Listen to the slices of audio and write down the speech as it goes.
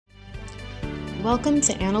Welcome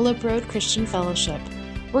to Antelope Road Christian Fellowship.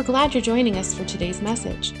 We're glad you're joining us for today's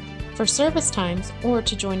message. For service times or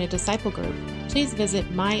to join a disciple group, please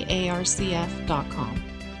visit myarcf.com.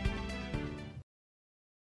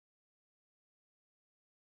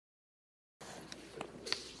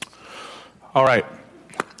 All right,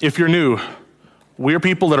 if you're new, we're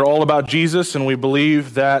people that are all about Jesus, and we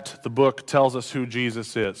believe that the book tells us who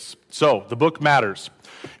Jesus is. So, the book matters.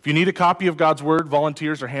 If you need a copy of God's Word,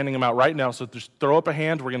 volunteers are handing them out right now, so just throw up a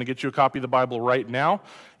hand. We're going to get you a copy of the Bible right now.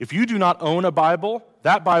 If you do not own a Bible,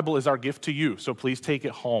 that Bible is our gift to you, so please take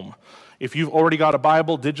it home. If you've already got a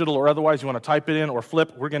Bible, digital or otherwise, you want to type it in or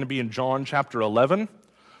flip, we're going to be in John chapter 11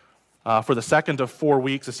 for the second of 4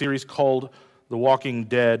 weeks, a series called The Walking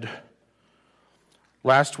Dead.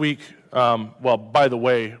 Last week, by the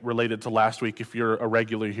way, related to last week, if you're a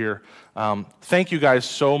regular here, thank you guys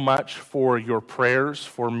so much for your prayers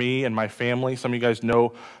for me and my family. Some of you guys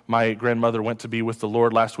know my grandmother went to be with the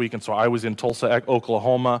Lord last week, and so I was in Tulsa,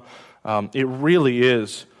 Oklahoma. It really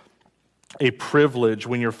is a privilege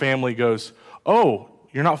when your family goes, "Oh,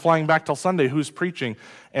 you're not flying back till Sunday, who's preaching?"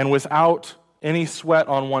 And without any sweat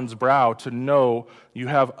on one's brow to know you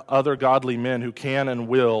have other godly men who can and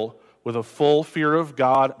will, with a full fear of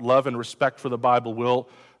God, love, and respect for the Bible, will,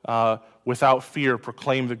 without fear,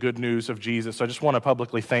 proclaim the good news of Jesus. So I just want to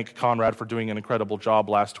publicly thank Conrad for doing an incredible job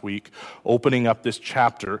last week, opening up this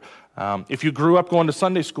chapter. If you grew up going to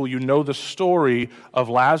Sunday school, you know the story of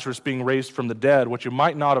Lazarus being raised from the dead. What you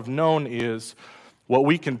might not have known is what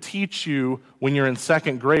we can teach you when you're in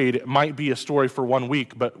second grade. It might be a story for 1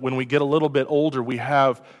 week, but when we get a little bit older, we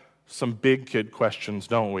have some big kid questions,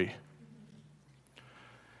 don't we?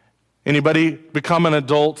 Anybody become an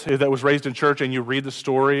adult that was raised in church and you read the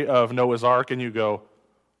story of Noah's Ark and you go,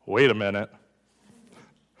 wait a minute.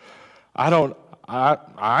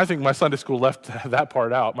 I think my Sunday school left that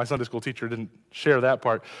part out. My Sunday school teacher didn't share that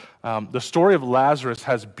part. The story of Lazarus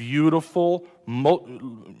has beautiful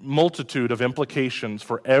multitude of implications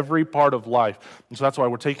for every part of life. And so that's why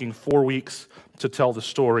we're taking 4 weeks to tell the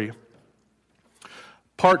story.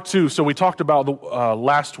 Part 2, so we talked about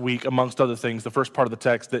last week, amongst other things, the first part of the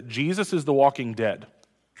text, that Jesus is the walking dead.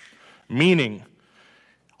 Meaning,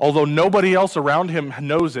 although nobody else around him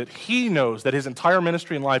knows it, he knows that his entire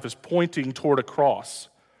ministry in life is pointing toward a cross.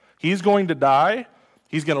 He's going to die,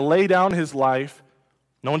 he's going to lay down his life,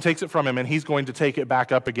 no one takes it from him, and he's going to take it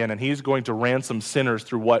back up again, and he's going to ransom sinners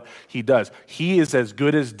through what he does. He is as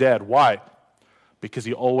good as dead. Why? Because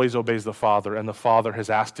he always obeys the Father, and the Father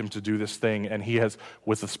has asked him to do this thing, and he has,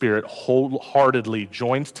 with the Spirit, wholeheartedly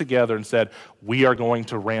joined together and said, we are going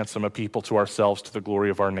to ransom a people to ourselves to the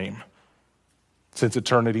glory of our name. Since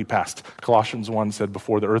eternity past. Colossians 1 said,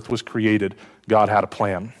 before the earth was created, God had a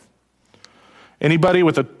plan. Anybody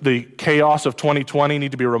with the chaos of 2020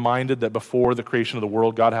 need to be reminded that before the creation of the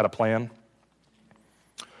world, God had a plan?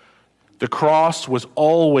 The cross was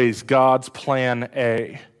always God's plan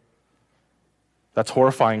A. That's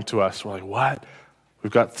horrifying to us. We're like, what?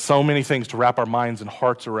 We've got so many things to wrap our minds and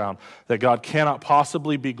hearts around that God cannot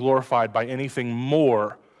possibly be glorified by anything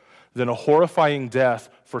more than a horrifying death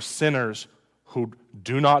for sinners who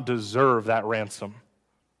do not deserve that ransom.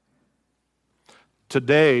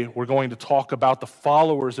 Today, we're going to talk about the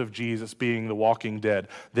followers of Jesus being the walking dead.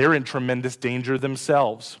 They're in tremendous danger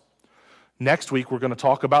themselves. Next week, we're going to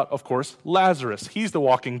talk about, of course, Lazarus. He's the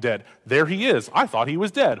walking dead. There he is. I thought he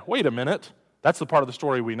was dead. Wait a minute. That's the part of the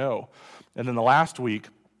story we know. And then the last week,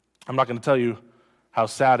 I'm not going to tell you how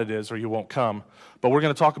sad it is or you won't come, but we're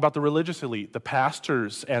going to talk about the religious elite, the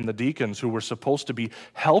pastors and the deacons who were supposed to be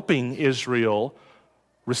helping Israel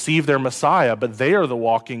receive their Messiah, but they are the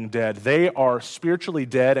walking dead. They are spiritually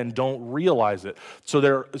dead and don't realize it. So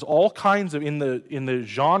there is all kinds of, in the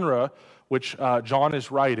genre which John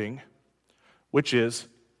is writing, which is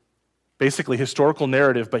basically historical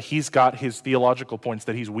narrative, but he's got his theological points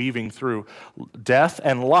that he's weaving through. Death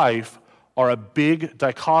and life are a big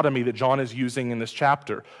dichotomy that John is using in this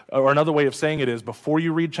chapter. Or another way of saying it is, before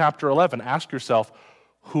you read chapter 11, ask yourself,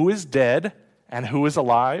 who is dead and who is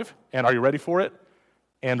alive? And are you ready for it?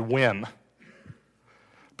 And when?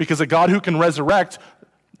 Because a God who can resurrect,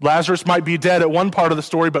 Lazarus might be dead at one part of the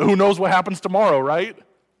story, but who knows what happens tomorrow, right?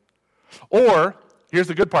 Or, here's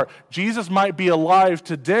the good part. Jesus might be alive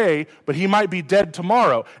today, but he might be dead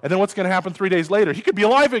tomorrow. And then what's going to happen 3 days later? He could be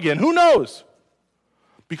alive again. Who knows?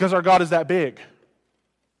 Because our God is that big.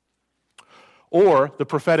 Or the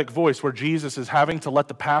prophetic voice where Jesus is having to let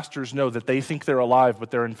the pastors know that they think they're alive, but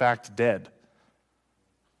they're in fact dead.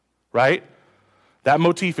 Right? That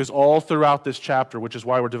motif is all throughout this chapter, which is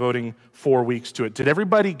why we're devoting 4 weeks to it. Did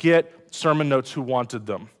everybody get sermon notes who wanted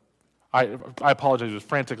them? I apologize, it was a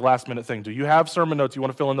frantic last-minute thing. Do you have sermon notes? You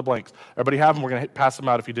want to fill in the blanks? Everybody have them? We're going to pass them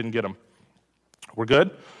out if you didn't get them. We're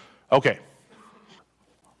good? Okay.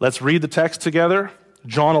 Let's read the text together.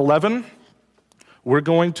 John 11. We're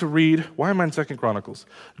going to read, why am I in 2 Chronicles?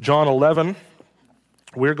 John 11.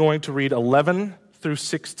 We're going to read 11 through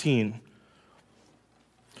 16.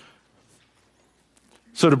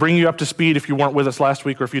 So to bring you up to speed, if you weren't with us last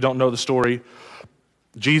week or if you don't know the story,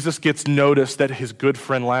 Jesus gets notice that his good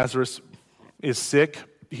friend Lazarus is sick.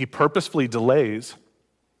 He purposefully delays.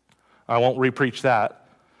 I won't repreach that.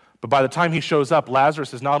 But by the time he shows up,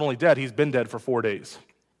 Lazarus is not only dead, he's been dead for 4 days.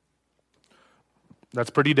 That's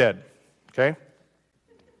pretty dead, okay?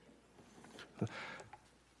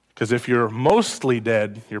 Because if you're mostly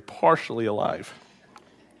dead, you're partially alive.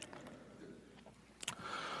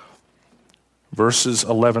 Verses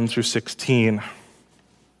 11 through 16.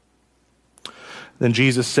 Then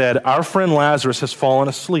Jesus said, "Our friend Lazarus has fallen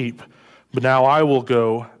asleep, but now I will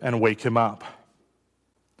go and wake him up."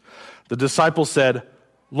 The disciples said,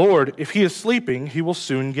 "Lord, if he is sleeping, he will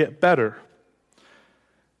soon get better."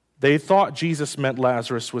 They thought Jesus meant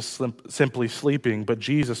Lazarus was simply sleeping, but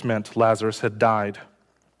Jesus meant Lazarus had died.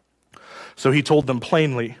 So he told them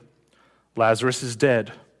plainly, "Lazarus is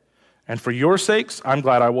dead, and for your sakes, I'm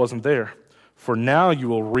glad I wasn't there, for now you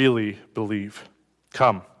will really believe.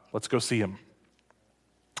 Come, let's go see him."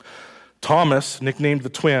 Thomas, nicknamed the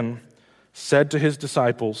twin, said to his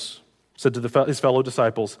fellow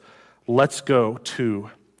disciples, "Let's go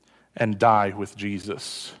too and die with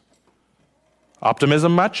Jesus."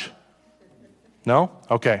 Optimism much? No?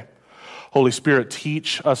 Okay. Holy Spirit,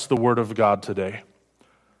 teach us the word of God today.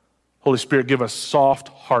 Holy Spirit, give us soft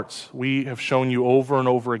hearts. We have shown you over and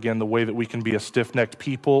over again the way that we can be a stiff-necked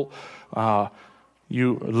people.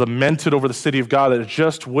 You lamented over the city of God that it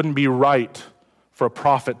just wouldn't be right for a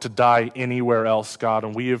prophet to die anywhere else, God,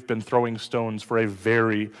 and we have been throwing stones for a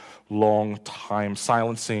very long time,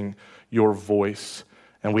 silencing your voice.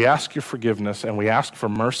 And we ask your forgiveness, and we ask for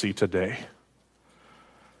mercy today,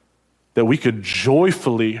 that we could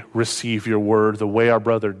joyfully receive your word the way our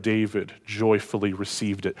brother David joyfully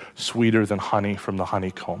received it, sweeter than honey from the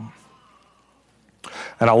honeycomb.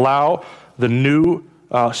 And allow the new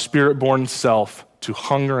spirit-born self to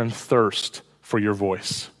hunger and thirst for your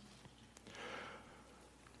voice.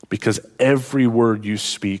 Because every word you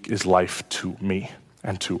speak is life to me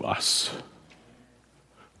and to us.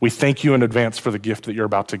 We thank you in advance for the gift that you're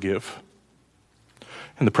about to give.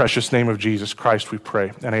 In the precious name of Jesus Christ we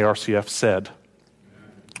pray. And ARCF said,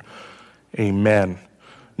 Amen.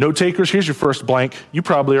 Note takers, here's your first blank. You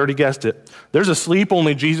probably already guessed it. There's a sleep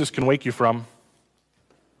only Jesus can wake you from.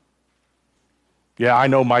 Yeah, I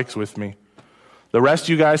know Mike's with me. The rest of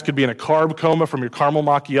you guys could be in a carb coma from your caramel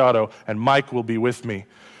macchiato, and Mike will be with me.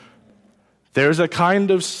 There's a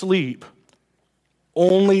kind of sleep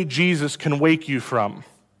only Jesus can wake you from.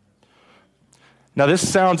 Now this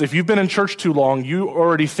sounds, if you've been in church too long, you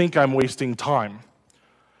already think I'm wasting time.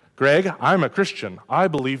 Greg, I'm a Christian. I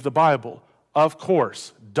believe the Bible. Of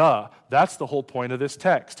course, duh. That's the whole point of this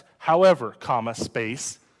text. However, comma,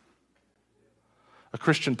 space, a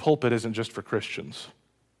Christian pulpit isn't just for Christians.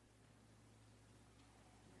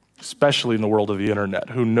 Especially in the world of the internet.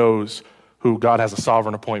 Who knows who God has a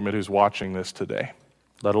sovereign appointment who's watching this today,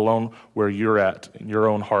 let alone where you're at in your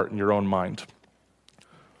own heart and your own mind.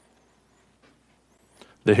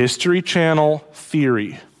 The History Channel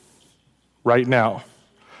theory right now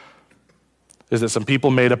is that some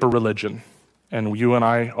people made up a religion, and you and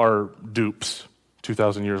I are dupes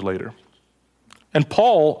 2,000 years later. And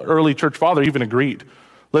Paul, early church father, even agreed.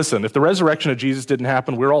 Listen, if the resurrection of Jesus didn't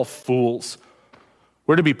happen, we're all fools.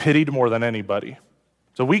 We're to be pitied more than anybody.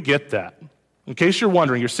 So we get that. In case you're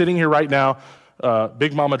wondering, you're sitting here right now,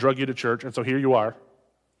 Big Mama drug you to church, and so here you are.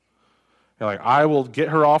 You're like, I will get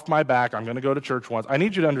her off my back. I'm going to go to church once. I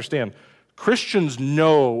need you to understand, Christians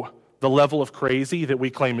know the level of crazy that we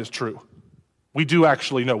claim is true. We do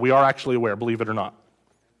actually know. We are actually aware, believe it or not.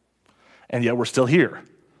 And yet we're still here.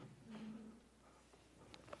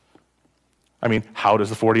 I mean, how does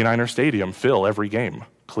the 49er Stadium fill every game?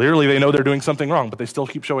 Clearly they know they're doing something wrong, but they still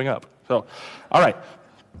keep showing up. So, all right.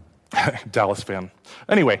 Dallas fan.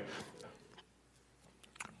 Anyway.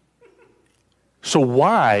 So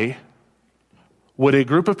why would a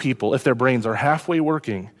group of people, if their brains are halfway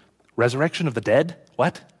working, resurrection of the dead?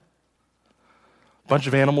 What? Bunch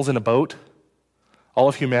of animals in a boat? All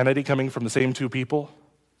of humanity coming from the same two people?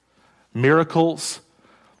 Miracles?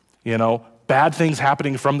 Bad things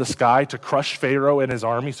happening from the sky to crush Pharaoh and his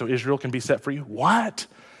army so Israel can be set free? What?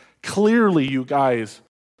 Clearly you guys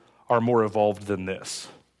are more evolved than this,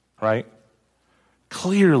 right?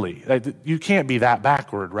 Clearly. You can't be that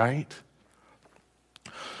backward, right?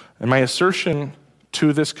 And my assertion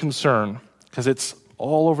to this concern, because it's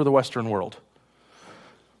all over the Western world,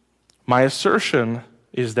 my assertion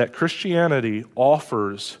is that Christianity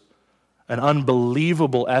offers an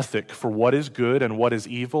unbelievable ethic for what is good and what is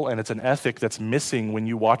evil, and it's an ethic that's missing when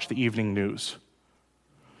you watch the evening news.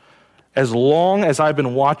 As long as I've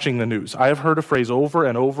been watching the news, I have heard a phrase over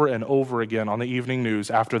and over and over again on the evening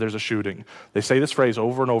news after there's a shooting. They say this phrase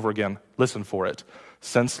over and over again. Listen for it.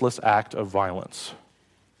 Senseless act of violence.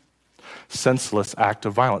 Senseless act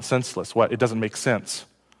of violence. Senseless. What? It doesn't make sense.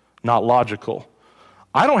 Not logical.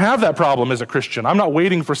 I don't have that problem as a Christian. I'm not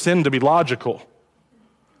waiting for sin to be logical.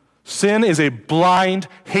 Sin is a blind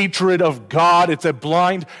hatred of God. It's a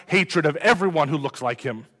blind hatred of everyone who looks like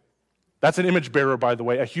him. That's an image bearer, by the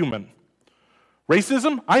way, a human.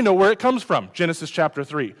 Racism, I know where it comes from, Genesis chapter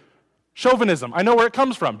 3. Chauvinism, I know where it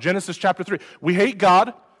comes from, Genesis chapter 3. We hate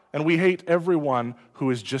God, and we hate everyone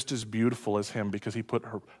who is just as beautiful as him because he put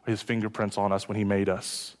his fingerprints on us when he made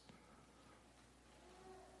us.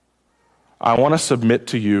 I want to submit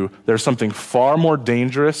to you there's something far more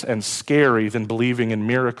dangerous and scary than believing in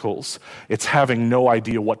miracles. It's having no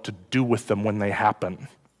idea what to do with them when they happen.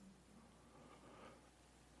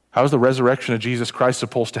 How is the resurrection of Jesus Christ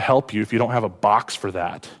supposed to help you if you don't have a box for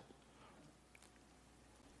that?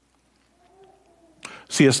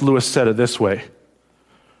 C.S. Lewis said it this way: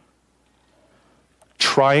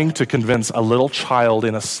 trying to convince a little child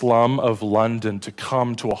in a slum of London to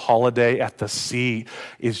come to a holiday at the sea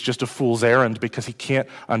is just a fool's errand because he can't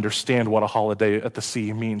understand what a holiday at the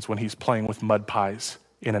sea means when he's playing with mud pies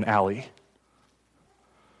in an alley.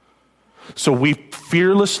 So we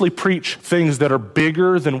fearlessly preach things that are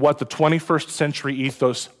bigger than what the 21st century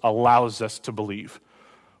ethos allows us to believe.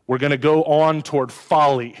 We're going to go on toward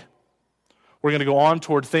folly. We're going to go on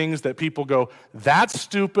toward things that people go, that's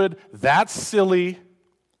stupid, that's silly.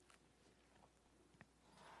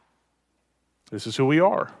 This is who we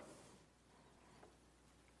are.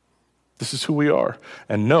 This is who we are.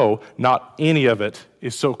 And no, not any of it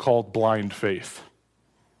is so-called blind faith.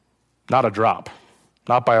 Not a drop.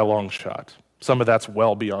 Not by a long shot. Some of that's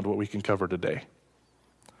well beyond what we can cover today.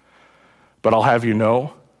 But I'll have you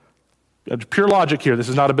know, pure logic here, this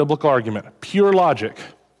is not a biblical argument, pure logic.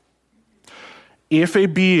 If a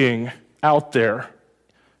being out there,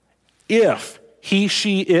 if he,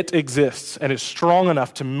 she, it exists and is strong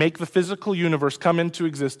enough to make the physical universe come into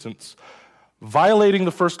existence, violating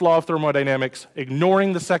the first law of thermodynamics,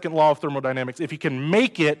 ignoring the second law of thermodynamics, if he can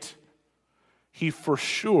make it, he for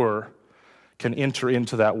sure can enter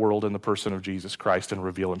into that world in the person of Jesus Christ and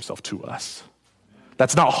reveal himself to us.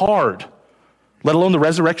 That's not hard. Let alone the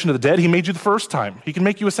resurrection of the dead. He made you the first time. He can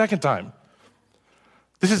make you a second time.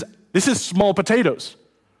 This is small potatoes.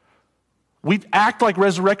 We act like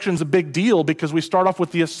resurrection's a big deal because we start off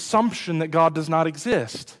with the assumption that God does not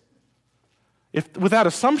exist. If with that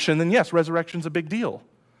assumption, then yes, resurrection's a big deal.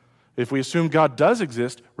 If we assume God does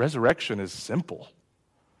exist, resurrection is simple.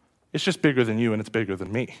 It's just bigger than you and it's bigger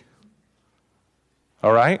than me.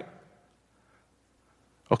 All right?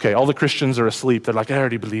 Okay, all the Christians are asleep. They're like, I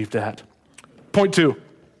already believed that. Point 2.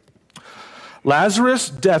 Lazarus'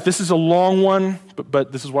 death. This is a long one,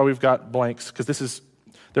 but this is why we've got blanks, because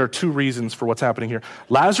there are 2 reasons for what's happening here.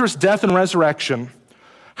 Lazarus' death and resurrection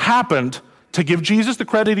happened to give Jesus the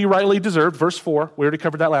credit he rightly deserved, verse 4. We already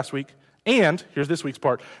covered that last week. And, here's this week's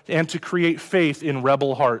part, and to create faith in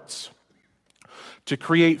rebel hearts. To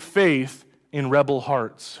create faith in rebel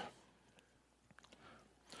hearts.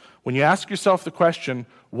 When you ask yourself the question,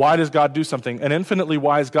 why does God do something? An infinitely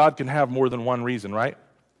wise God can have more than one reason, right?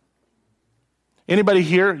 Anybody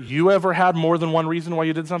here, you ever had more than one reason why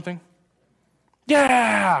you did something?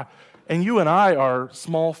 Yeah! And you and I are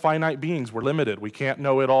small, finite beings. We're limited. We can't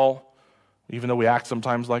know it all, even though we act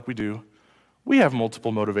sometimes like we do. We have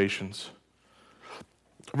multiple motivations.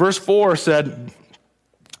 Verse 4 said,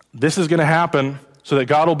 this is going to happen so that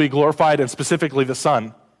God will be glorified, and specifically the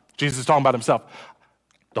Son. Jesus is talking about himself.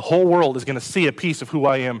 The whole world is going to see a piece of who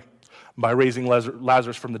I am by raising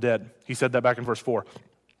Lazarus from the dead. He said that back in verse 4.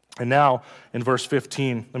 And now, in verse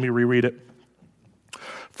 15, let me reread it.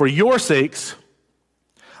 For your sakes,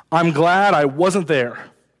 I'm glad I wasn't there,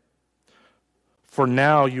 for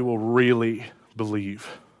now you will really believe.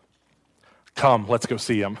 Come, let's go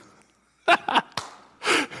see him.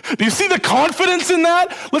 Do you see the confidence in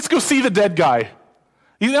that? Let's go see the dead guy.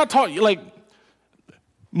 He's not talking, like,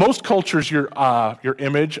 most cultures, your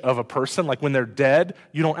image of a person, like when they're dead,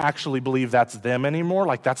 you don't actually believe that's them anymore.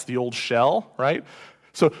 Like that's the old shell, right?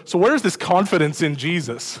 So where's this confidence in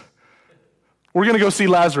Jesus? We're going to go see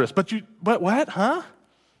Lazarus. But what? Huh?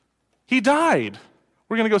 He died.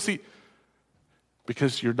 We're going to go see,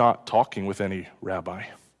 because you're not talking with any rabbi.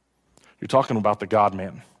 You're talking about the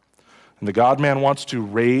God-man. And the God-man wants to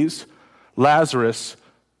raise Lazarus.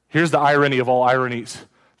 Here's the irony of all ironies.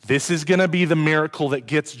 This is going to be the miracle that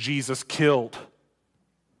gets Jesus killed.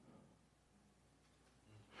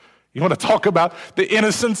 You want to talk about the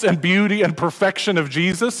innocence and beauty and perfection of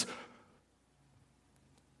Jesus?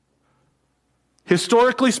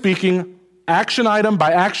 Historically speaking, action item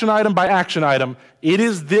by action item by action item, it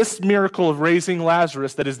is this miracle of raising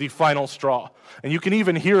Lazarus that is the final straw. And you can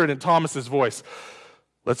even hear it in Thomas's voice.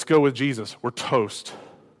 Let's go with Jesus. We're toast.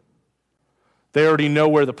 They already know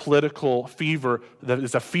where the political fever, that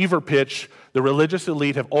is a fever pitch. The religious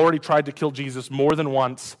elite have already tried to kill Jesus more than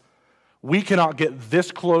once. We cannot get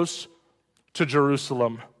this close to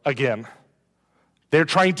Jerusalem again. They're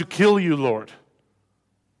trying to kill you, Lord.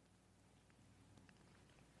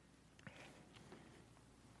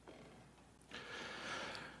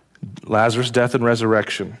 Lazarus' death and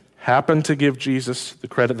resurrection happened to give Jesus the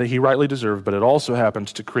credit that he rightly deserved, but it also happened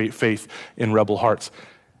to create faith in rebel hearts.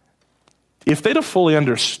 If they'd have fully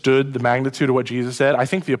understood the magnitude of what Jesus said, I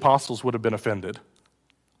think the apostles would have been offended.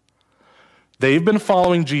 They've been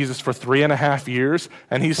following Jesus for 3.5 years,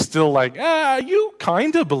 and he's still like, you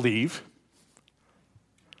kind of believe.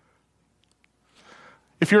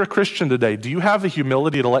 If you're a Christian today, do you have the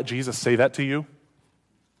humility to let Jesus say that to you?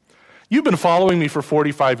 You've been following me for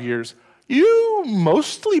 45 years. You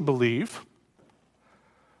mostly believe.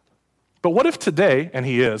 But what if today, and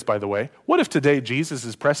he is, by the way, what if today Jesus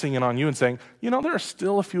is pressing in on you and saying, there are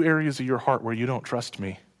still a few areas of your heart where you don't trust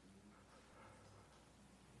me?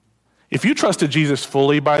 If you trusted Jesus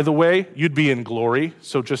fully, by the way, you'd be in glory,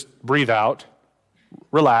 so just breathe out,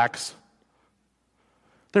 relax.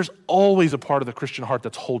 There's always a part of the Christian heart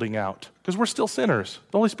that's holding out, because we're still sinners.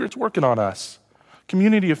 The Holy Spirit's working on us.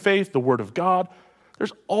 Community of faith, the Word of God.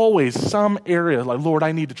 There's always some area like, Lord,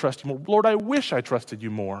 I need to trust you more. Lord, I wish I trusted you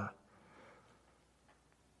more.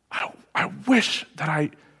 I wish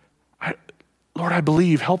that Lord, I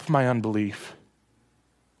believe, help my unbelief.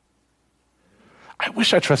 I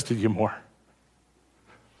wish I trusted you more.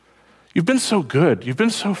 You've been so good. You've been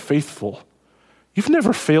so faithful. You've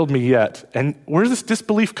never failed me yet. And where does this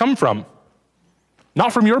disbelief come from?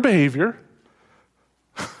 Not from your behavior.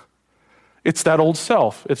 It's that old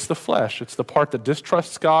self. It's the flesh. It's the part that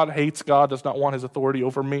distrusts God, hates God, does not want his authority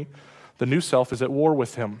over me. The new self is at war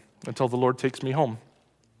with him until the Lord takes me home.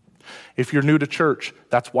 If you're new to church,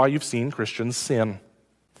 that's why you've seen Christians sin,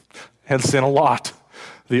 and sin a lot.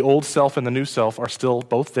 The old self and the new self are still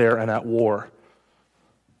both there and at war.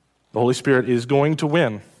 The Holy Spirit is going to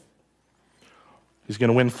win. He's going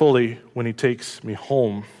to win fully when he takes me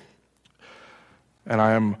home. And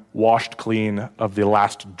I am washed clean of the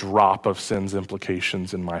last drop of sin's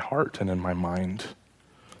implications in my heart and in my mind.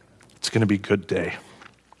 It's going to be a good day.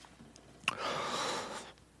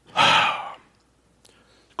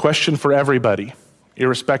 Question for everybody,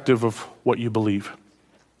 irrespective of what you believe.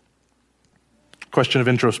 Question of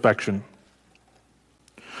introspection.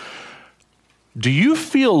 Do you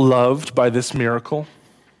feel loved by this miracle?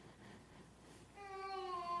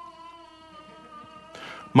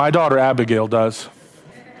 My daughter Abigail does.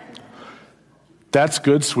 That's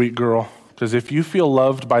good, sweet girl, because if you feel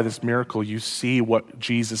loved by this miracle, you see what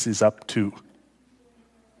Jesus is up to.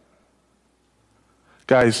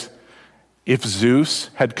 Guys, if Zeus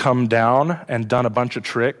had come down and done a bunch of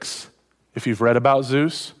tricks, if you've read about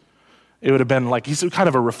Zeus, it would have been like, he's kind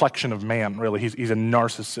of a reflection of man, really. He's a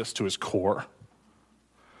narcissist to his core.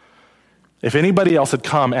 If anybody else had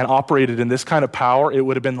come and operated in this kind of power, it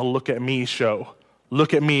would have been the look at me show.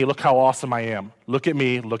 Look at me, look how awesome I am. Look at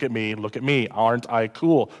me, look at me, look at me. Aren't I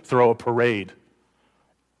cool? Throw a parade.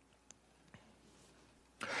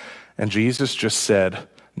 And Jesus just said,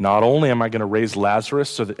 not only am I going to raise Lazarus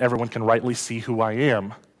so that everyone can rightly see who I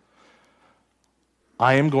am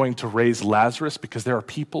going to raise Lazarus because there are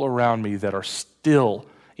people around me that are still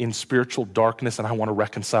in spiritual darkness, and I want to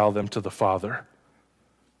reconcile them to the Father.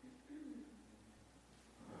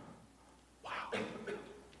 Wow.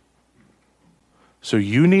 So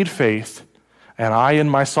you need faith, and I, in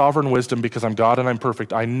my sovereign wisdom, because I'm God and I'm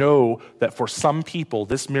perfect, I know that for some people,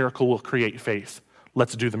 this miracle will create faith.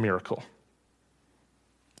 Let's do the miracle.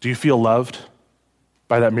 Do you feel loved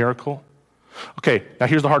by that miracle? Okay, now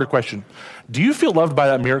here's the harder question. Do you feel loved by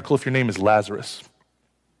that miracle if your name is Lazarus?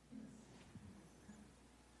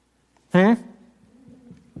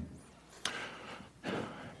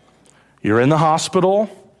 You're in the hospital,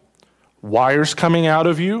 wires coming out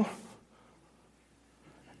of you,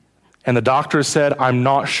 and the doctor said, I'm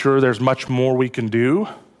not sure there's much more we can do.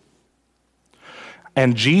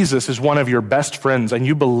 and Jesus is one of your best friends and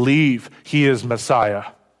you believe he is Messiah,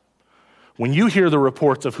 when you hear the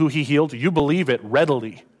reports of who he healed, you believe it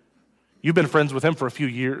readily. You've been friends with him for a few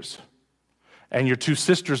years. And your two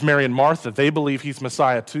sisters, Mary and Martha, they believe he's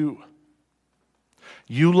Messiah too.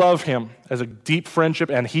 You love him as a deep friendship,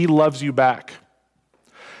 and he loves you back.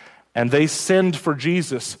 And they send for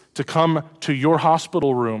Jesus to come to your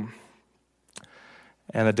hospital room.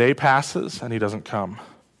 And a day passes, and he doesn't come.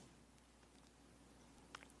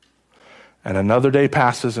 And another day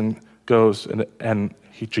passes and goes, and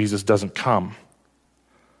Jesus doesn't come.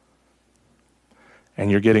 And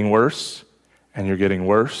you're getting worse, and you're getting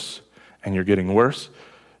worse, and you're getting worse.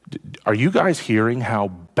 Are you guys hearing how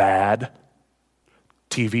bad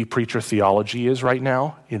TV preacher theology is right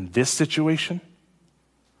now in this situation?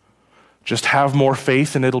 Just have more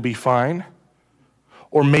faith and it'll be fine?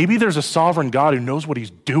 Or maybe there's a sovereign God who knows what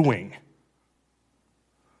he's doing.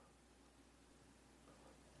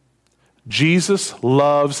 Jesus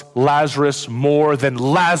loves Lazarus more than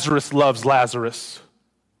Lazarus loves Lazarus.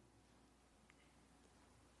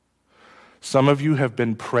 Some of you have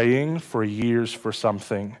been praying for years for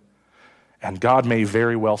something, and God may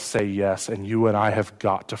very well say yes, and you and I have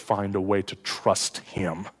got to find a way to trust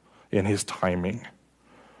him in his timing,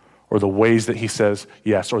 or the ways that he says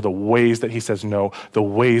yes, or the ways that he says no, the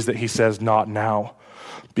ways that he says not now.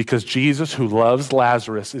 Because Jesus, who loves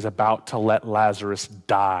Lazarus, is about to let Lazarus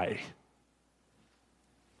die.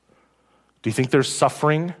 Do you think there's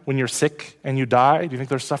suffering when you're sick and you die? Do you think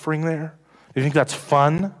there's suffering there? Do you think that's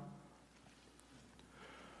fun?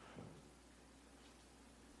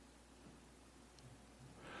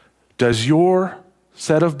 Does your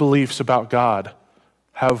set of beliefs about God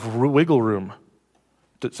have wiggle room?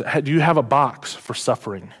 Do you have a box for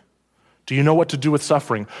suffering? Do you know what to do with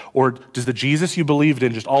suffering? Or does the Jesus you believed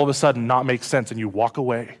in just all of a sudden not make sense and you walk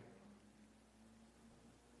away?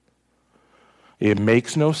 It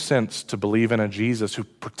makes no sense to believe in a Jesus who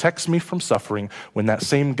protects me from suffering when that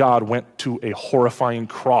same God went to a horrifying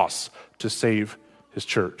cross to save his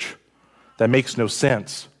church. That makes no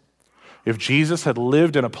sense. If Jesus had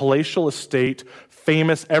lived in a palatial estate,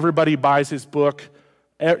 famous, everybody buys his book,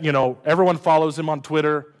 everyone follows him on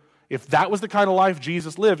Twitter. If that was the kind of life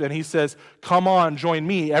Jesus lived and he says, come on, join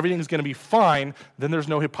me, everything's going to be fine, then there's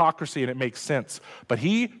no hypocrisy and it makes sense. But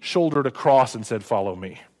he shouldered a cross and said, follow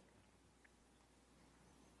me.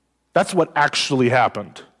 That's what actually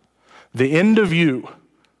happened. The end of you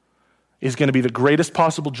is going to be the greatest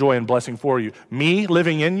possible joy and blessing for you. Me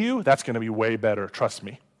living in you, that's going to be way better, trust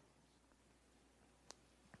me.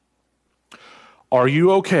 Are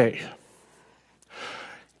you okay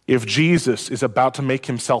if Jesus is about to make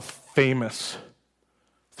himself famous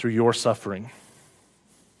through your suffering?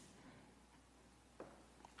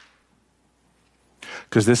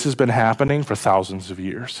 Because this has been happening for thousands of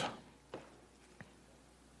years.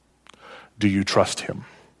 Do you trust him?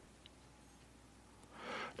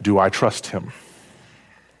 Do I trust him?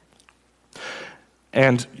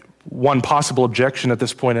 And one possible objection at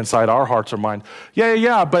this point inside our hearts or mind,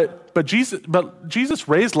 but Jesus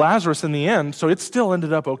raised Lazarus in the end, so it still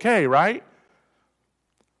ended up okay, right?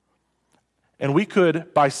 And we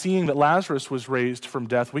could, by seeing that Lazarus was raised from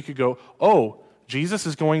death, we could go, oh, Jesus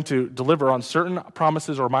is going to deliver on certain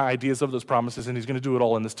promises or my ideas of those promises, and he's going to do it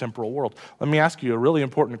all in this temporal world. Let me ask you a really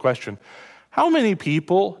important question. How many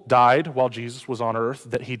people died while Jesus was on earth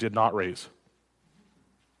that he did not raise?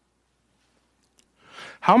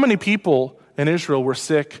 How many people in Israel were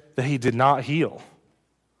sick that he did not heal?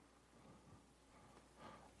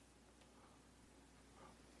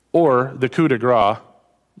 Or the coup de grace,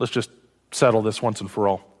 let's just settle this once and for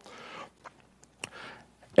all.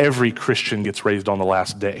 Every Christian gets raised on the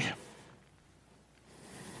last day.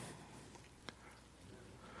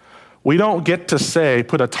 We don't get to say,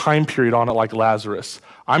 put a time period on it like Lazarus.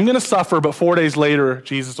 I'm going to suffer, but 4 days later,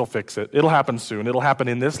 Jesus will fix it. It'll happen soon. It'll happen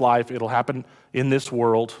in this life. It'll happen in this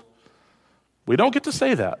world. We don't get to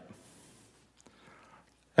say that.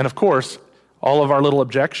 And of course, all of our little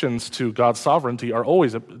objections to God's sovereignty are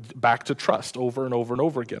always back to trust over and over and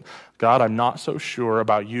over again. God, I'm not so sure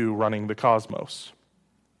about you running the cosmos.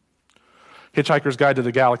 Hitchhiker's Guide to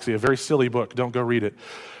the Galaxy, a very silly book, don't go read it,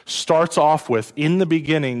 starts off with, in the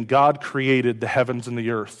beginning, God created the heavens and the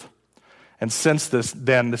earth. And since this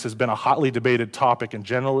has been a hotly debated topic and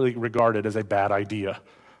generally regarded as a bad idea.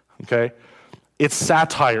 Okay? It's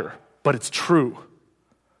satire, but it's true.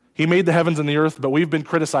 He made the heavens and the earth, but we've been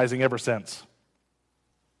criticizing ever since.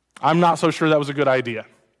 I'm not so sure that was a good idea.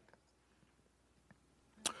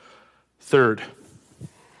 Third,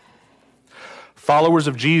 followers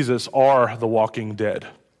of Jesus are the walking dead.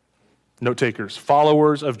 Note takers,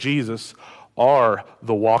 followers of Jesus are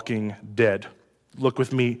the walking dead. Look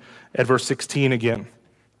with me at verse 16 again.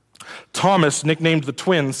 Thomas, nicknamed the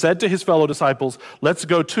twin, said to his fellow disciples, "Let's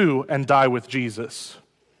go too and die with Jesus."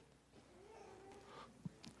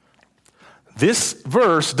 This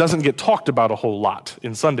verse doesn't get talked about a whole lot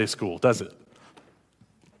in Sunday school, does it?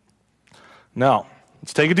 Now,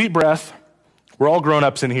 let's take a deep breath. We're all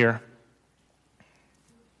grown-ups in here.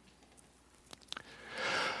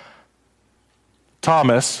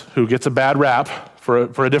 Thomas, who gets a bad rap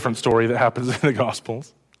for a different story that happens in the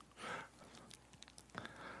Gospels.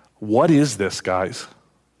 What is this, guys?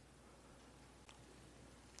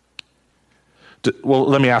 Well,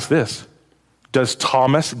 let me ask this. Does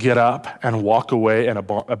Thomas get up and walk away and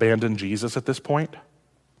abandon Jesus at this point?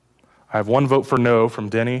 I have one vote for no from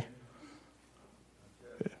Denny.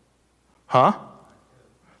 Huh?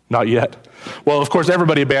 Not yet. Well, of course,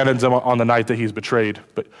 everybody abandons him on the night that he's betrayed,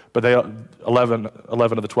 but 11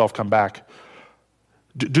 of the 12 come back.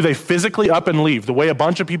 Do they physically up and leave? The way a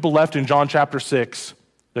bunch of people left in John chapter 6,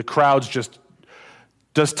 the crowds just...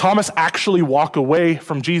 Does Thomas actually walk away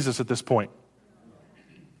from Jesus at this point?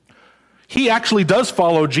 He actually does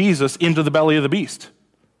follow Jesus into the belly of the beast.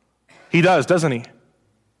 He does, doesn't he?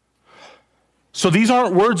 So these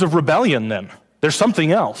aren't words of rebellion then. There's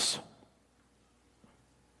something else.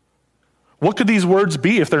 What could these words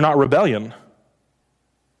be if they're not rebellion?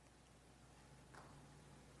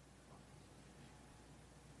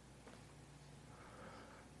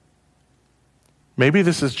 Maybe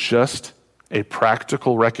this is just a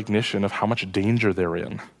practical recognition of how much danger they're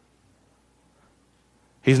in.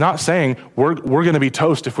 He's not saying, we're going to be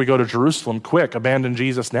toast if we go to Jerusalem. Quick, abandon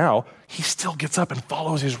Jesus now. He still gets up and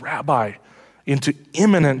follows his rabbi into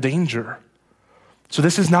imminent danger. So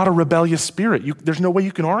this is not a rebellious spirit. There's no way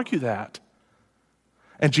you can argue that.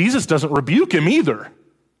 And Jesus doesn't rebuke him either.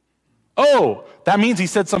 Oh, that means he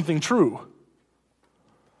said something true.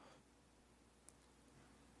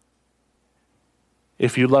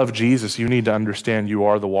 If you love Jesus, you need to understand you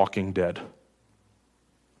are the walking dead.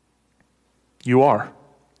 You are.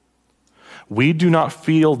 We do not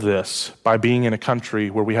feel this by being in a country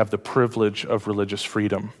where we have the privilege of religious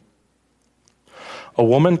freedom. A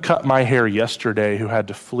woman cut my hair yesterday who had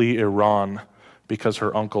to flee Iran because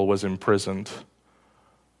her uncle was imprisoned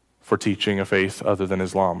for teaching a faith other than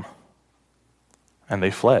Islam. And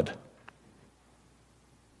they fled.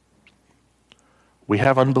 We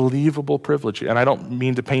have unbelievable privilege. And I don't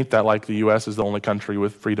mean to paint that like the U.S. is the only country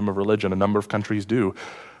with freedom of religion. A number of countries do.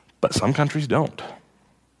 But some countries don't.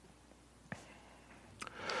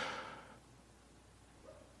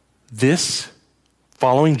 This,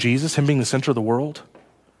 following Jesus, him being the center of the world,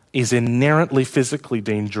 is inherently physically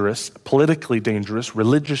dangerous, politically dangerous,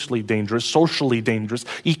 religiously dangerous, socially dangerous,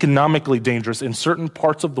 economically dangerous in certain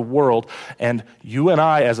parts of the world, and you and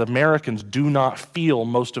I as Americans do not feel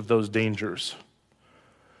most of those dangers.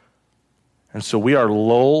 And so we are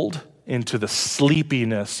lulled into the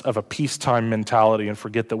sleepiness of a peacetime mentality and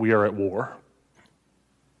forget that we are at war.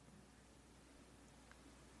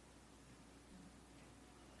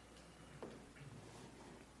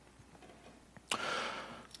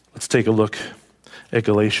 Let's take a look at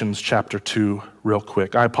Galatians chapter 2 real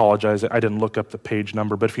quick. I apologize, I didn't look up the page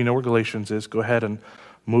number, but if you know where Galatians is, go ahead and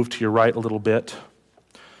move to your right a little bit.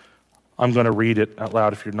 I'm going to read it out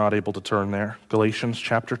loud if you're not able to turn there. Galatians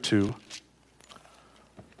chapter 2.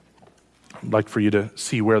 I'd like for you to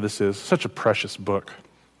see where this is. Such a precious book.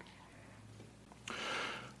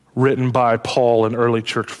 Written by Paul, an early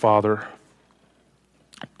church father,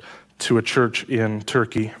 to a church in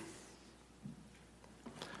Turkey.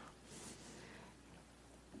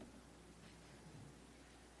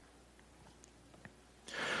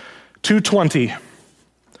 (2:20).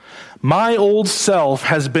 My old self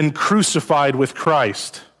has been crucified with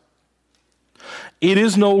Christ. It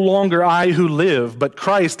is no longer I who live, but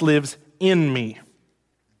Christ lives in me.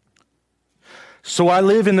 So I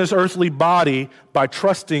live in this earthly body by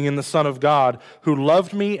trusting in the Son of God, who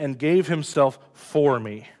loved me and gave himself for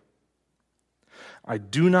me. I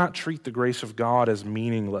do not treat the grace of God as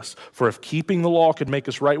meaningless, for if keeping the law could make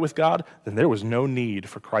us right with God, then there was no need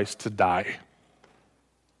for Christ to die.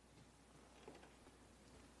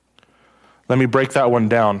 Let me break that one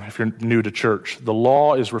down if you're new to church. The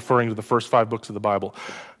law is referring to the first 5 books of the Bible.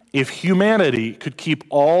 If humanity could keep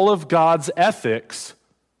all of God's ethics,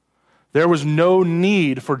 there was no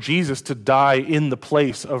need for Jesus to die in the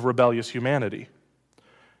place of rebellious humanity.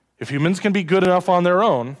 If humans can be good enough on their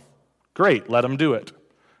own, great, let them do it.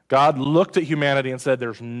 God looked at humanity and said,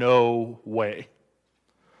 there's no way.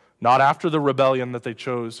 Not after the rebellion that they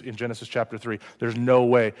chose in Genesis chapter 3. There's no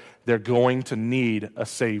way. They're going to need a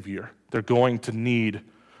Savior. They're going to need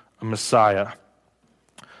a Messiah,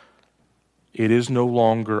 it is no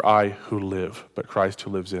longer I who live, but Christ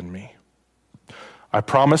who lives in me. I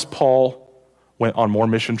promise Paul went on more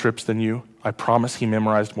mission trips than you. I promise he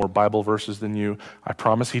memorized more Bible verses than you. I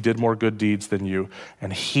promise he did more good deeds than you.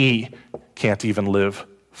 And he can't even live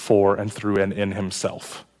for and through and in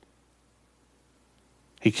himself.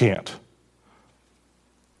 He can't.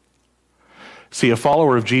 See, a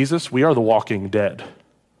follower of Jesus, we are the walking dead.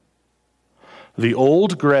 The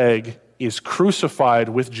old Greg is crucified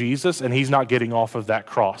with Jesus, and he's not getting off of that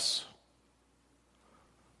cross.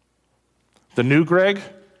 The new Greg,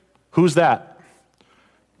 who's that?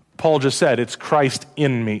 Paul just said, it's Christ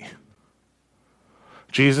in me.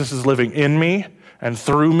 Jesus is living in me and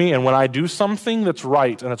through me, and when I do something that's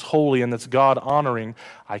right and it's holy and that's God-honoring,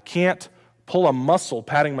 I can't pull a muscle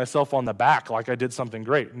patting myself on the back like I did something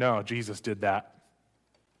great. No, Jesus did that.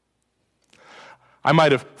 I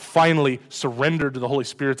might have finally surrendered to the Holy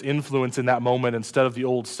Spirit's influence in that moment instead of the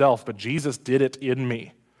old self, but Jesus did it in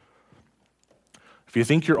me. If you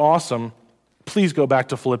think you're awesome, please go back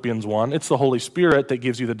to Philippians 1. It's the Holy Spirit that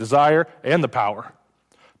gives you the desire and the power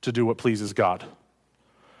to do what pleases God.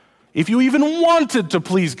 If you even wanted to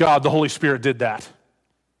please God, the Holy Spirit did that.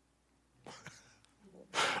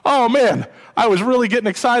 Oh man, I was really getting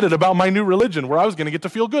excited about my new religion where I was going to get to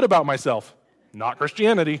feel good about myself. Not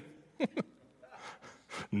Christianity.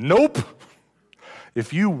 Nope.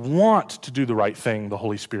 If you want to do the right thing, the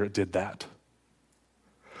Holy Spirit did that.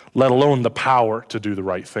 Let alone the power to do the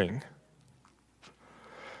right thing.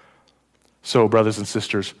 So, brothers and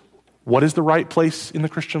sisters, what is the right place in the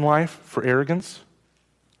Christian life for arrogance?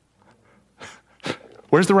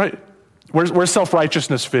 Where's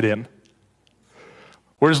self-righteousness fit in?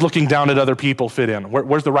 Where's looking down at other people fit in?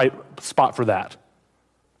 Where's the right spot for that?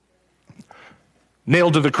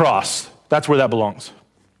 Nailed to the cross. That's where that belongs.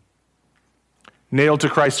 Nailed to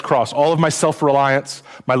Christ's cross. All of my self-reliance,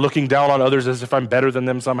 my looking down on others as if I'm better than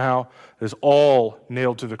them somehow, is all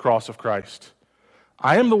nailed to the cross of Christ.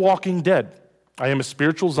 I am the walking dead. I am a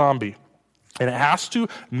spiritual zombie. And it has to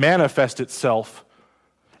manifest itself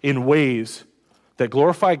in ways that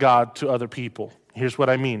glorify God to other people. Here's what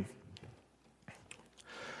I mean.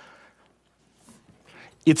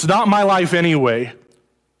 It's not my life anyway,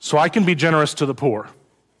 so I can be generous to the poor.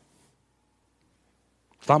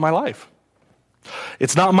 It's not my life.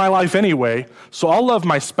 It's not my life anyway, so I'll love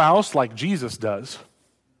my spouse like Jesus does.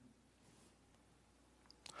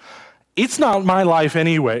 It's not my life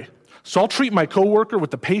anyway, so I'll treat my coworker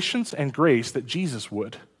with the patience and grace that Jesus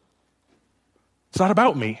would. It's not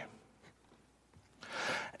about me.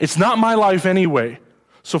 It's not my life anyway,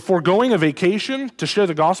 so foregoing a vacation to share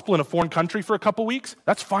the gospel in a foreign country for a couple weeks,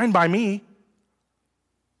 that's fine by me.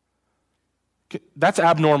 That's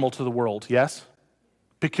abnormal to the world, yes?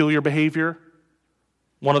 Peculiar behavior.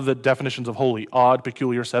 One of the definitions of holy, odd,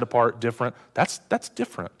 peculiar, set apart, different. That's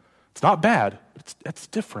different. It's not bad. It's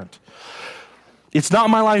different. It's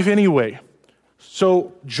not my life anyway.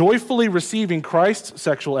 So joyfully receiving Christ's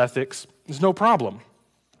sexual ethics is no problem.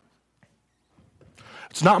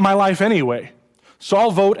 It's not my life anyway. So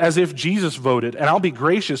I'll vote as if Jesus voted, and I'll be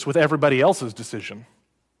gracious with everybody else's decision.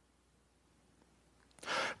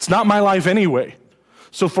 It's not my life anyway.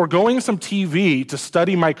 So foregoing some TV to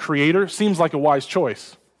study my Creator seems like a wise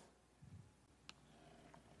choice.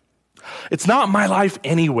 It's not my life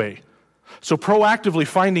anyway. So proactively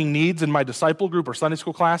finding needs in my disciple group or Sunday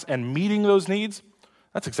school class and meeting those needs,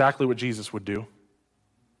 that's exactly what Jesus would do.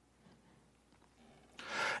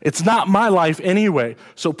 It's not my life anyway.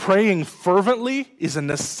 So praying fervently is a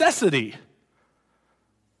necessity.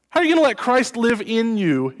 How are you going to let Christ live in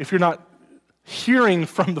you if you're not hearing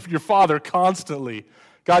from your Father constantly?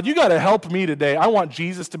 God, you got to help me today. I want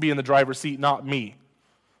Jesus to be in the driver's seat, not me.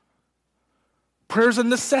 Prayer is a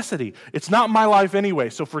necessity. It's not my life anyway.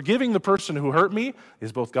 So forgiving the person who hurt me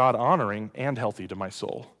is both God-honoring and healthy to my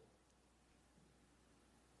soul.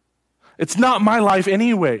 It's not my life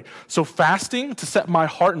anyway. So fasting to set my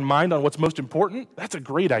heart and mind on what's most important, that's a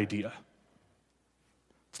great idea.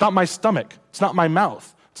 It's not my stomach. It's not my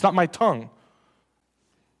mouth. It's not my tongue.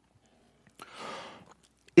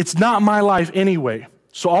 It's not my life anyway.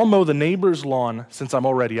 So I'll mow the neighbor's lawn since I'm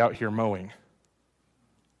already out here mowing.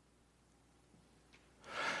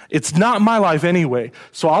 It's not my life anyway,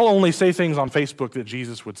 so I'll only say things on Facebook that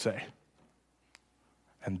Jesus would say.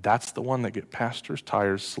 And that's the one that get pastors'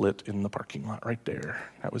 tires slit in the parking lot right there.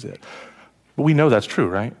 That was it. But we know that's true,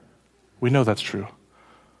 right? We know that's true.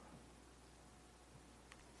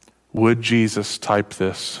 Would Jesus type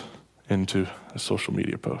this into a social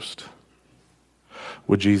media post?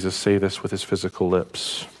 Would Jesus say this with his physical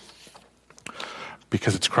lips?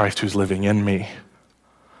 Because it's Christ who's living in me,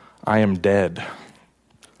 I am dead.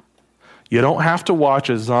 You don't have to watch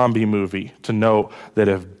a zombie movie to know that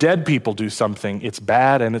if dead people do something, it's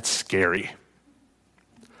bad and it's scary.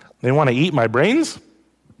 They want to eat my brains?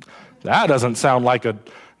 That doesn't sound like a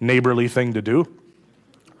neighborly thing to do.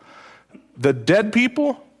 The dead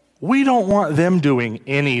people, we don't want them doing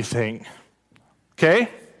anything. Okay?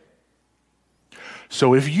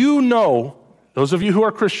 So if you know, those of you who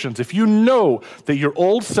are Christians, if you know that your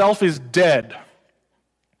old self is dead,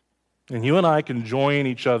 and you and I can join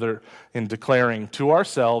each other in declaring to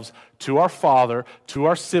ourselves, to our Father, to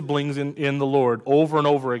our siblings in the Lord over and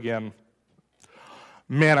over again,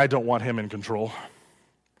 man, I don't want him in control.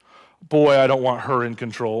 Boy, I don't want her in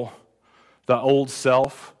control. The old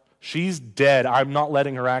self, she's dead. I'm not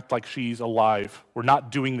letting her act like she's alive. We're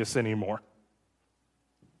not doing this anymore.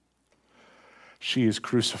 She is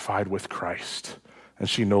crucified with Christ, and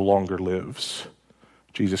she no longer lives.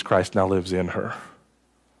 Jesus Christ now lives in her.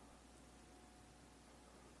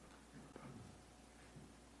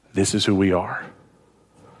 This is who we are.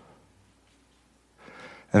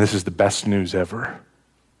 And this is the best news ever.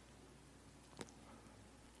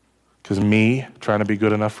 Because me trying to be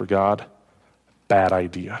good enough for God, bad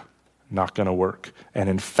idea. Not going to work. And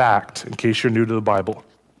in fact, in case you're new to the Bible,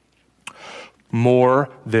 more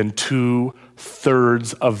than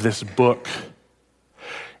 2/3 of this book,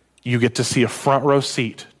 you get to see a front row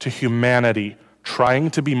seat to humanity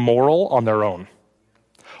trying to be moral on their own.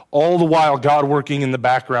 All the while, God working in the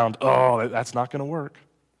background. Oh, that's not going to work.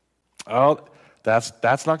 Oh, that's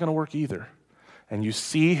not going to work either. And you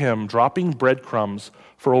see him dropping breadcrumbs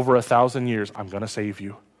for over 1,000 years. I'm going to save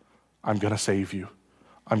you. I'm going to save you.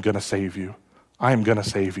 I'm going to save you. I'm going to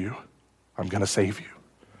save you. I'm going to save you.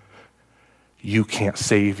 You can't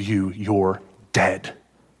save you. You're dead.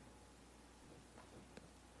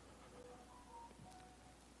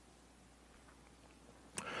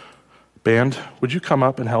 Band, would you come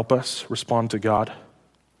up and help us respond to God?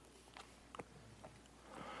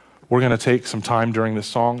 We're going to take some time during this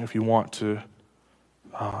song. If you want to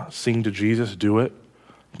sing to Jesus, do it.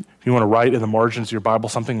 If you want to write in the margins of your Bible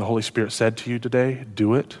something the Holy Spirit said to you today,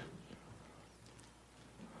 do it.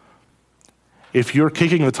 If you're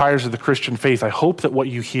kicking the tires of the Christian faith, I hope that what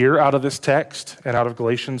you hear out of this text and out of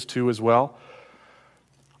Galatians 2 as well,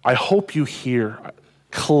 I hope you hear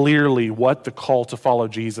clearly what the call to follow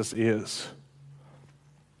Jesus is.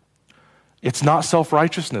 It's not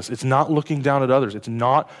self-righteousness. It's not looking down at others. It's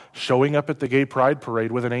not showing up at the gay pride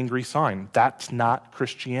parade with an angry sign. That's not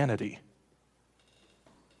Christianity.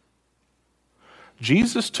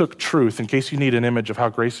 Jesus took truth, in case you need an image of how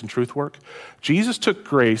grace and truth work. Jesus took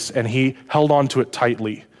grace and he held on to it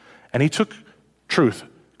tightly. And he took truth,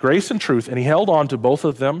 grace and truth, and he held on to both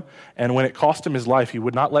of them. And when it cost him his life, he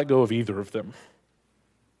would not let go of either of them.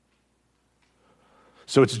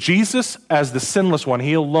 So it's Jesus as the sinless one.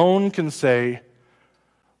 He alone can say,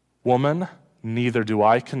 woman, neither do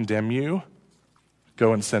I condemn you.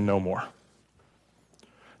 Go and sin no more.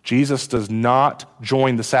 Jesus does not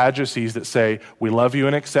join the Sadducees that say, we love you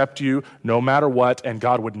and accept you no matter what, and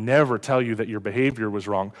God would never tell you that your behavior was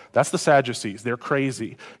wrong. That's the Sadducees. They're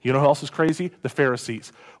crazy. You know who else is crazy? The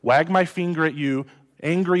Pharisees. Wag my finger at you,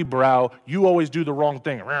 angry brow, you always do the wrong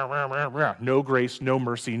thing. No grace, no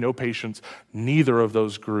mercy, no patience. Neither of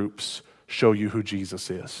those groups show you who Jesus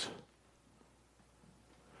is.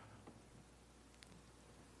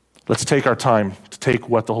 Let's take our time to take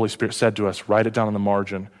what the Holy Spirit said to us, write it down on the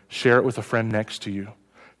margin, share it with a friend next to you,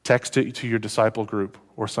 text it to your disciple group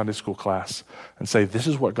or Sunday school class, and say, this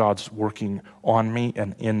is what God's working on me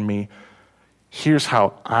and in me. Here's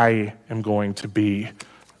how I am going to be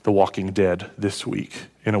the walking dead this week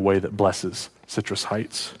in a way that blesses Citrus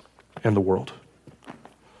Heights and the world.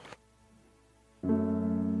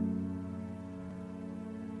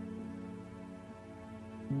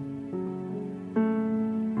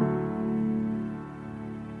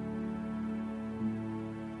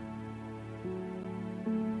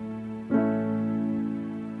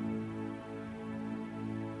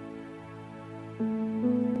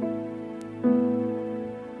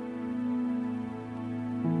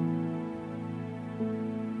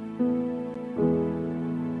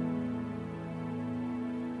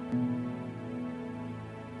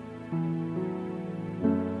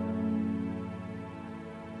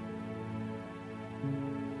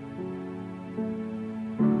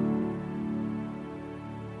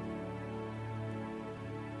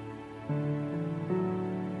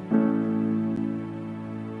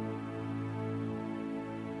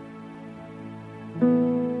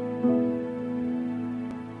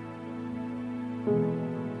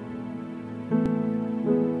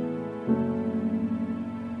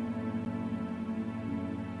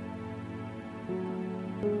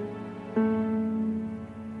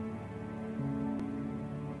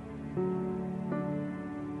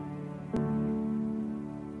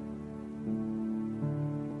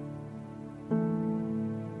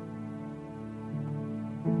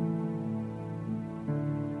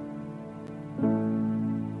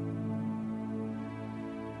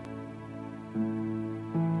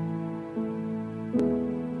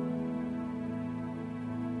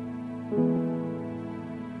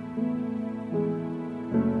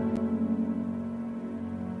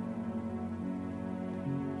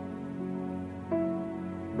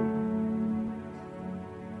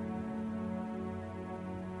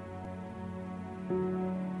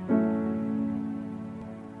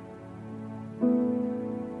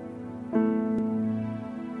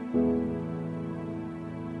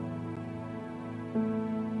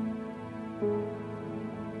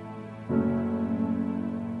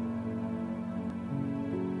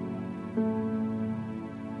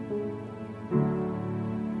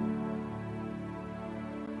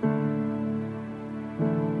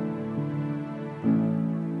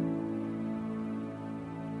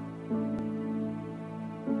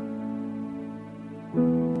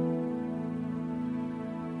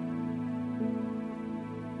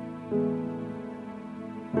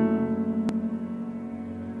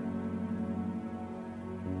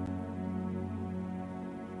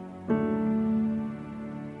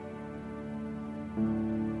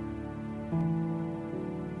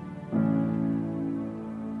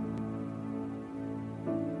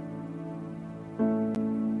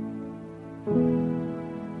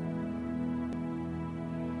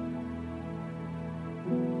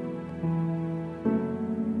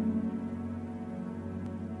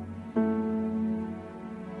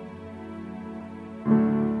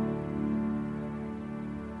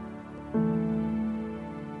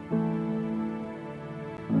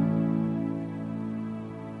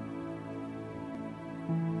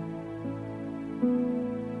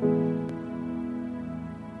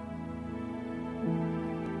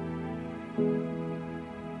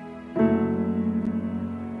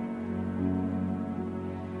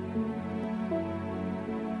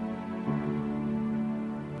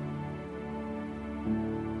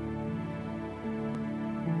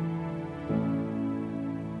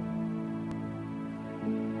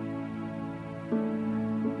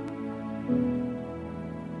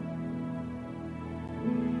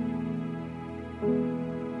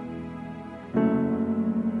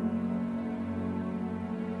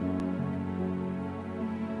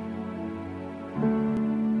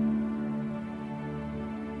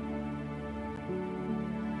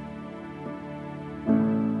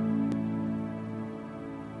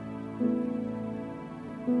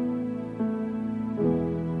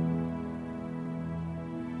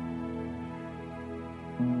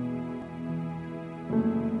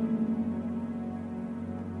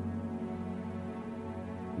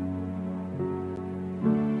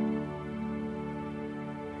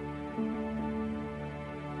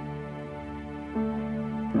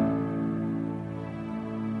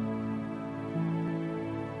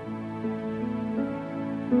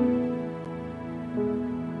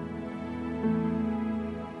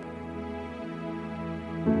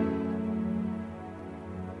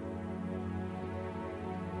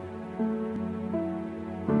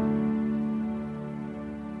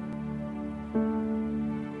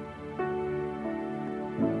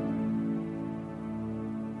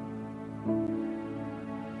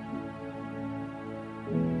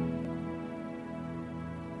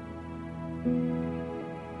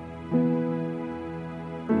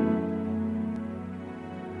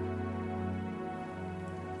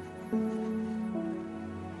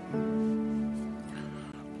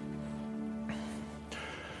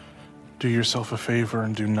 do yourself a favor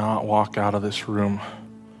and do not walk out of this room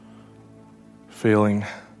failing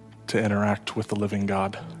to interact with the living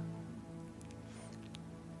God.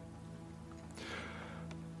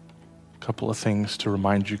 A couple of things to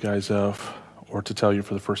remind you guys of, or to tell you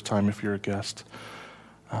for the first time if you're a guest.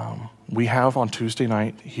 We have on Tuesday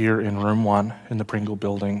night here in room 1 in the Pringle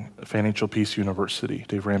building, Financial Peace University,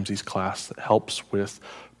 Dave Ramsey's class that helps with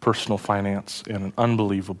personal finance in an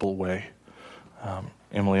unbelievable way.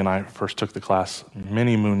 Emily and I first took the class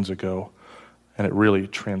many moons ago, and it really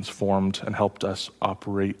transformed and helped us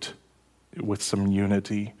operate with some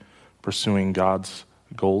unity, pursuing God's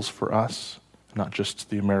goals for us, not just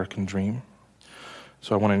the American dream.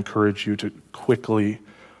 So I want to encourage you to quickly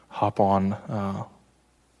hop on,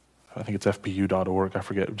 I think it's fpu.org, I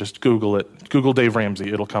forget, just Google it. Google Dave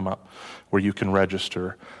Ramsey, it'll come up where you can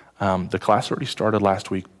register. The class already started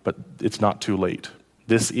last week, but it's not too late.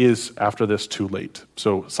 This is, after this, too late.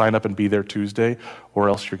 So sign up and be there Tuesday, or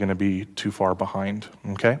else you're going to be too far behind,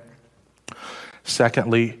 okay?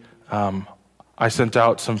 Secondly, I sent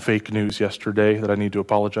out some fake news yesterday that I need to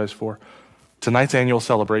apologize for. Tonight's annual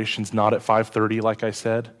celebration's not at 5:30, like I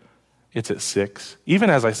said. It's at 6. Even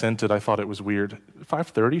as I sent it, I thought it was weird.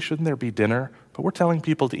 5:30, shouldn't there be dinner? But we're telling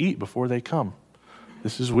people to eat before they come.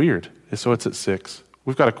 This is weird. So it's at 6.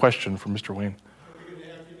 We've got a question from Mr. Wayne.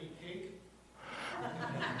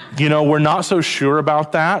 You know, we're not so sure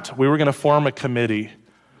about that. We were going to form a committee.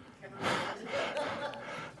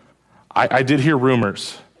 I did hear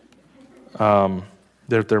rumors that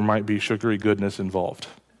there might be sugary goodness involved.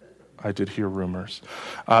 I did hear rumors.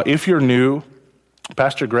 If you're new,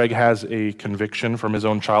 Pastor Greg has a conviction from his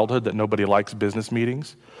own childhood that nobody likes business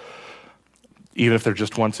meetings, even if they're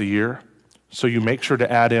just once a year. So you make sure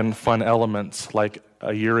to add in fun elements like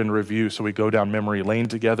a year in review. So we go down memory lane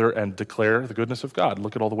together and declare the goodness of God.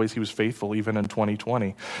 Look at all the ways he was faithful even in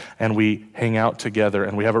 2020. And we hang out together.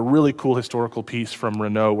 And we have a really cool historical piece from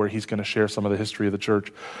Renault where he's going to share some of the history of the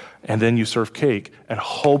church. And then you serve cake. And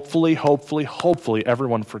hopefully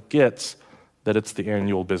everyone forgets that it's the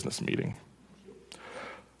annual business meeting.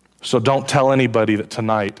 So don't tell anybody that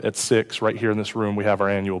tonight at 6 right here in this room we have our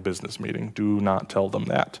annual business meeting. Do not tell them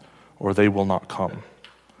that, or they will not come.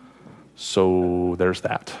 So there's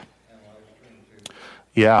that.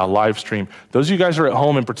 Yeah, live stream. Those of you guys who are at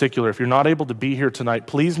home in particular, if you're not able to be here tonight,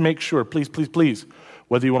 please make sure, please,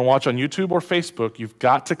 whether you want to watch on YouTube or Facebook, you've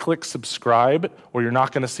got to click subscribe or you're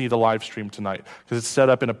not going to see the live stream tonight because it's set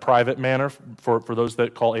up in a private manner for those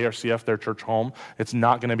that call ARCF their church home. It's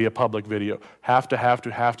not going to be a public video. Have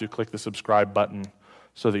to click the subscribe button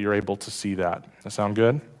so that you're able to see that. That sound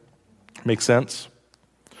good? Make sense?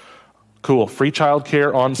 Cool. Free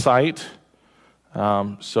childcare on site.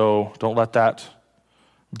 So don't let that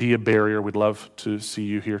be a barrier. We'd love to see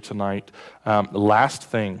you here tonight. Last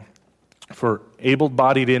thing, for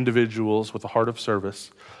able-bodied individuals with a heart of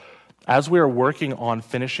service, as we are working on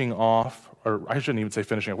finishing off, or I shouldn't even say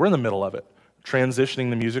finishing, we're in the middle of it, transitioning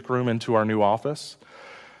the music room into our new office.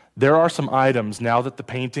 There are some items, now that the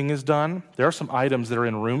painting is done, there are some items that are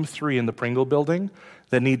in room 3 in the Pringle building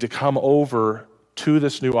that need to come over to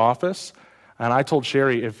this new office. And I told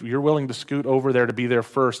Sherry, if you're willing to scoot over there to be there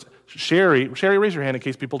first, Sherry, raise your hand in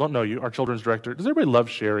case people don't know you, our children's director. Does everybody love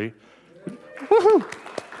Sherry? Woohoo!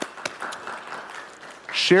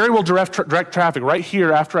 Sherry will direct traffic right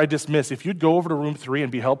here after I dismiss. If you'd go over to room 3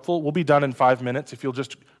 and be helpful, we'll be done in 5 minutes. If you'll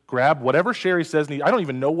just grab whatever Sherry says, I don't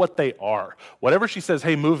even know what they are. Whatever she says,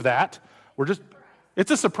 hey, move that,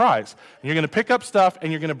 it's a surprise. And you're going to pick up stuff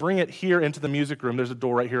and you're going to bring it here into the music room. There's a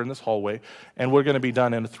door right here in this hallway, and we're going to be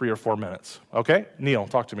done in 3 or 4 minutes. Okay? Neil,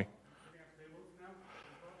 talk to me.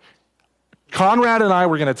 Conrad and I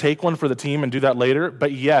were going to take one for the team and do that later,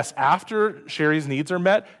 but yes, after Sherry's needs are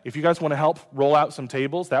met, if you guys want to help roll out some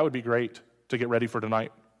tables, that would be great to get ready for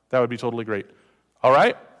tonight. That would be totally great. All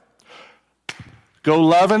right? Go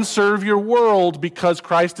love and serve your world because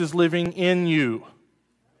Christ is living in you.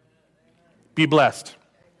 Be blessed.